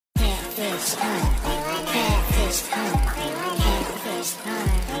The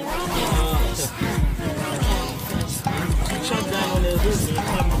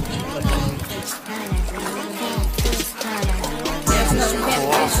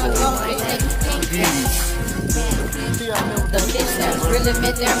fish that really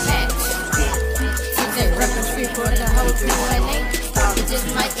met their match. Since that record tree for the whole 318, it just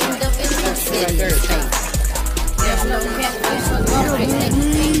might end up in the city. There's no catfish or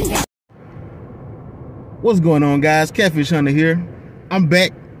goldfish. What's going on, guys? Catfish Hunter here. I'm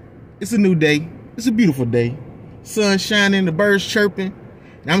back. It's a new day. It's a beautiful day. Sun shining, the birds chirping.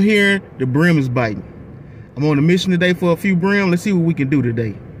 And I'm hearing the brim is biting. I'm on a mission today for a few brim. Let's see what we can do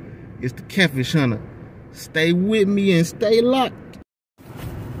today. It's the Catfish Hunter. Stay with me and stay locked.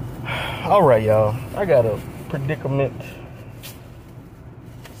 All right, y'all. I got a predicament.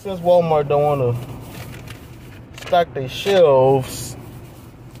 Since Walmart don't want to stock their shelves,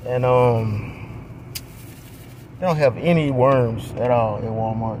 and they don't have any worms at all at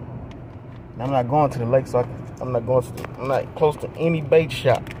Walmart. And I'm not going to the lake, so I'm not close to any bait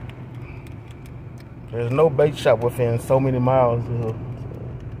shop. There's no bait shop within so many miles.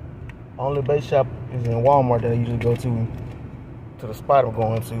 Only bait shop is in Walmart that I usually go to the spot I'm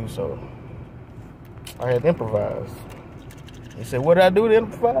going to. So I had to improvise. He said, "What did I do to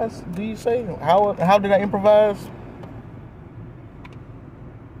improvise? Do you say how did I improvise?"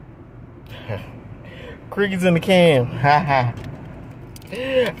 Crickets in the can. Ha.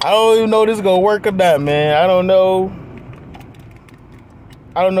 I don't even know if this is gonna work or not, man. I don't know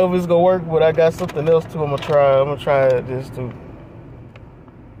if it's gonna work, but I got something else too. I'm gonna try this too.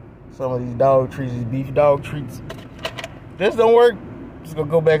 Some of these dog treats, these beef dog treats. If this don't work, just gonna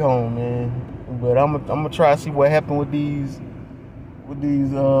go back home, man. But I'm gonna try to see what happened with these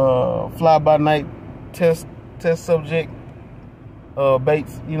fly by night test subject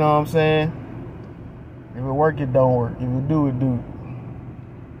baits. You know what I'm saying? If it work, it don't work. If it do, it do.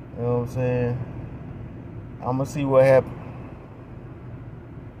 You know what I'm saying? I'm gonna see what happens.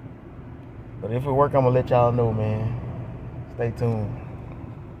 But if it work, I'm gonna let y'all know, man. Stay tuned.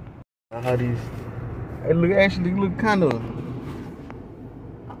 How these? It look kind of.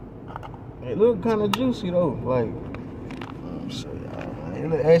 It look kind of juicy though. Like, let me show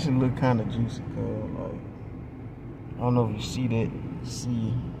y'all. It actually look kind of juicy, cause like, I don't know if you see that.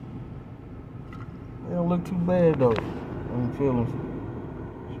 See, it don't look too bad though. I'm feeling.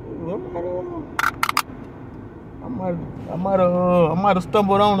 I might have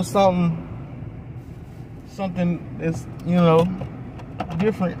stumbled onto something that's, you know,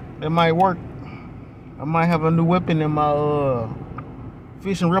 different that might work. I might have a new weapon in my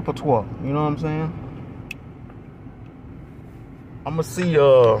fishing repertoire. You know what I'm saying? I'm gonna see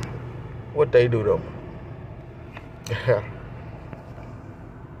what they do though.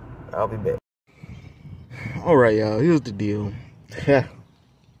 I'll be back. All right, y'all. Here's the deal.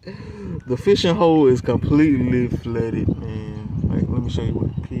 The fishing hole is completely flooded, man. Like, let me show you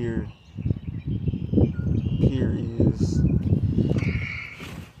what the pier is.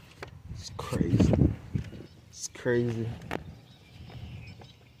 It's crazy. It's crazy.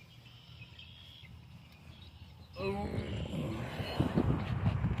 Oh.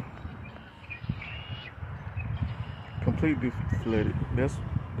 Completely flooded.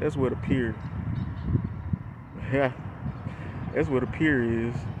 That's where the pier. Yeah. That's where the pier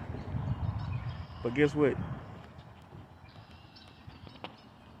is. But guess what?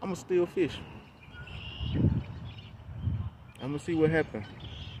 I'ma still fish. I'ma see what happens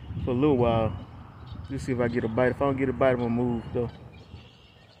for a little while. Just see if I get a bite. If I don't get a bite, I'm gonna move though.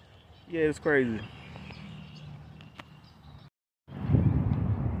 Yeah, it's crazy.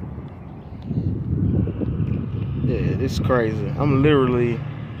 Yeah, it's crazy. I'm literally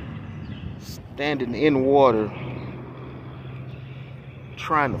standing in water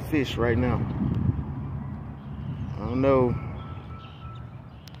trying to fish right now. I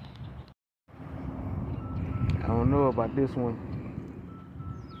don't know about this one.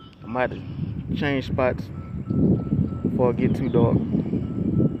 I might have changed spots before it get too dark.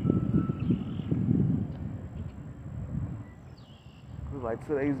 Looks like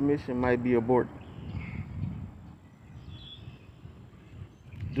today's mission might be aborted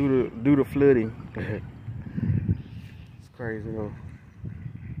due to flooding. It's crazy though.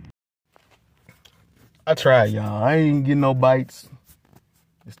 I tried, y'all. I ain't getting no bites.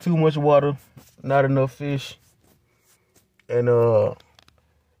 It's too much water, not enough fish, and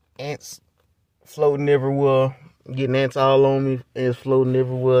ants floating everywhere. I'm getting ants all on me. Ants floating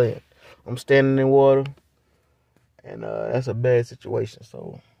everywhere. And I'm standing in water, and that's a bad situation.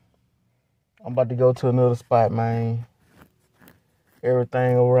 So I'm about to go to another spot, man.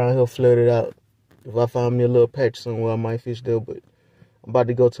 everything around here flooded out. If I find me a little patch somewhere, I might fish there, but I'm about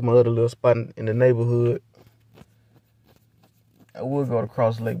to go to my other little spot in the neighborhood. I would go to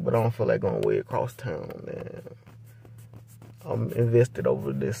Cross Lake, but I don't feel like going way across town, man. I'm invested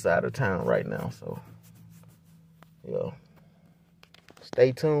over this side of town right now, so, yeah.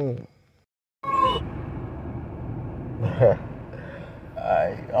 Stay tuned. I'm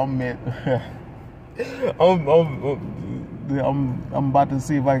about to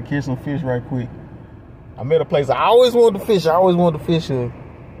see if I can catch some fish right quick. I'm at a place I always wanted to fish.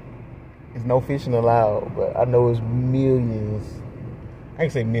 There's no fishing allowed, but I know it's millions. I can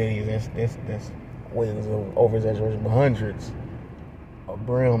say millions. That's way over exaggeration, but hundreds of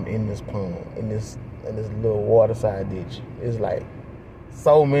brim in this pond, in this little waterside ditch. It's like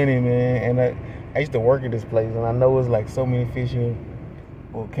so many, man. And I used to work at this place, and I know it's like so many fish here.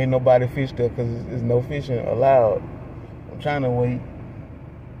 Well, can't nobody fish there because there's no fishing allowed. I'm trying to wait.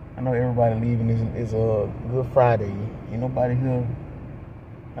 I know everybody leaving. It's a Good Friday. Ain't nobody here.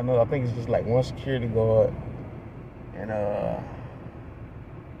 I think it's just like one security guard. And I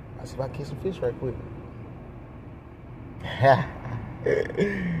see if I can catch some fish right quick.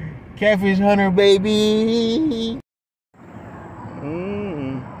 Catfish hunter, baby.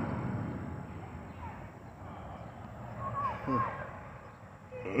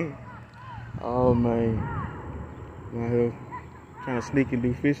 Oh man, I'm out here trying to sneak and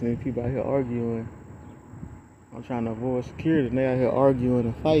do fishing, and people out here arguing. I'm trying to avoid security, and they out here arguing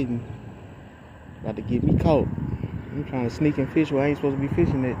and fighting. About to get me caught. I'm trying to sneak and fish where I ain't supposed to be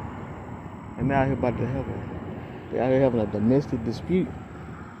fishing at, and they out here about to they out here having a domestic dispute.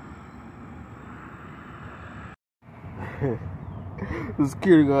 The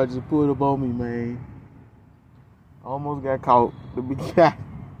security guard just pulled up on me, man. Almost got caught.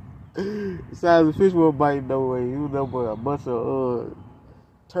 Besides, the fish wasn't biting no way. It was up with a bunch of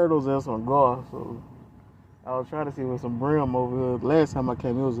turtles and some gar. So I was trying to see if there was some brim over here. Last time I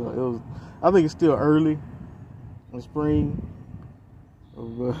came, it was. I think it's still early in spring.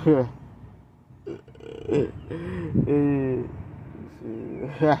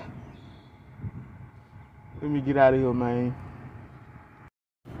 Let me get out of here, man.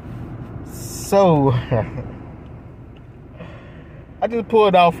 So. I just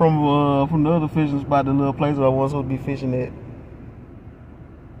pulled out from the other fishing spot, the little place where I was supposed to be fishing at.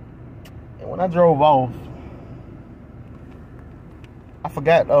 And when I drove off, I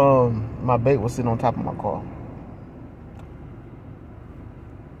forgot my bait was sitting on top of my car.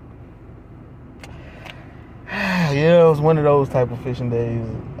 Yeah, it was one of those type of fishing days.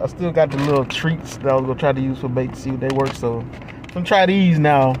 I still got the little treats that I was gonna try to use for bait to see if they work. So I'm gonna try these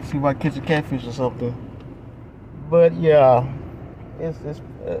now, see if I can catch a catfish or something. But yeah.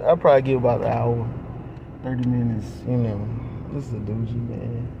 I'll probably give about an hour, 30 minutes, you know. This is a doozy,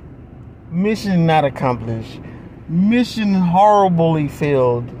 man. Mission not accomplished. Mission horribly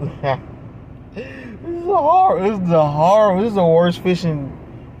failed. This is the worst fishing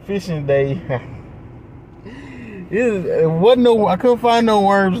day. I couldn't find no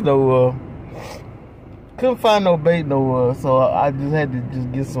worms though. Couldn't find no bait though. So I just had to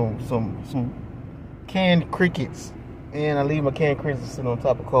just get some canned crickets. And I leave my canned crickets sitting on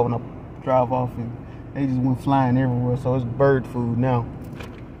top of the car when I drive off, and they just went flying everywhere. So it's bird food now.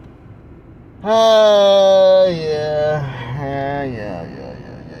 Yeah.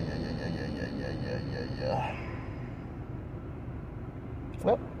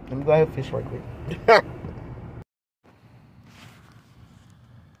 Well, let me go ahead and fish right quick.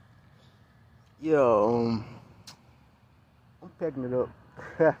 Yo, I'm packing it up.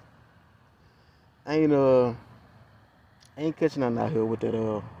 I ain't catching nothing out here with that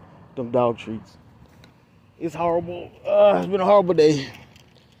them dog treats. It's horrible. It's been a horrible day.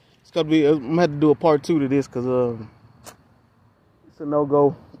 It's gonna be. I'm gonna have to do a part 2 to this because it's a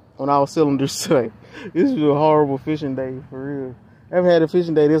no-go on our cylinders today. This is a horrible fishing day for real. I haven't had a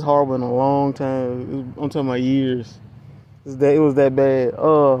fishing day this horrible in a long time. I'm talking about years. It was that bad.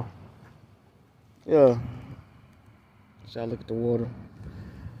 Yeah. Should I look at the water?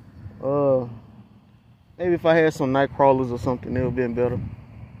 Maybe if I had some night crawlers or something, it would have been better.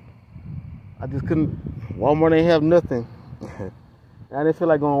 I just couldn't. Walmart ain't have nothing. I didn't feel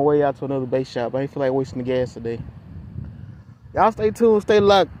like going way out to another bait shop. I didn't feel like wasting the gas today. Y'all stay tuned, stay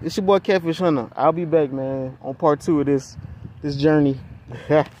locked. It's your boy Catfish Hunter. I'll be back, man, on part 2 of this journey.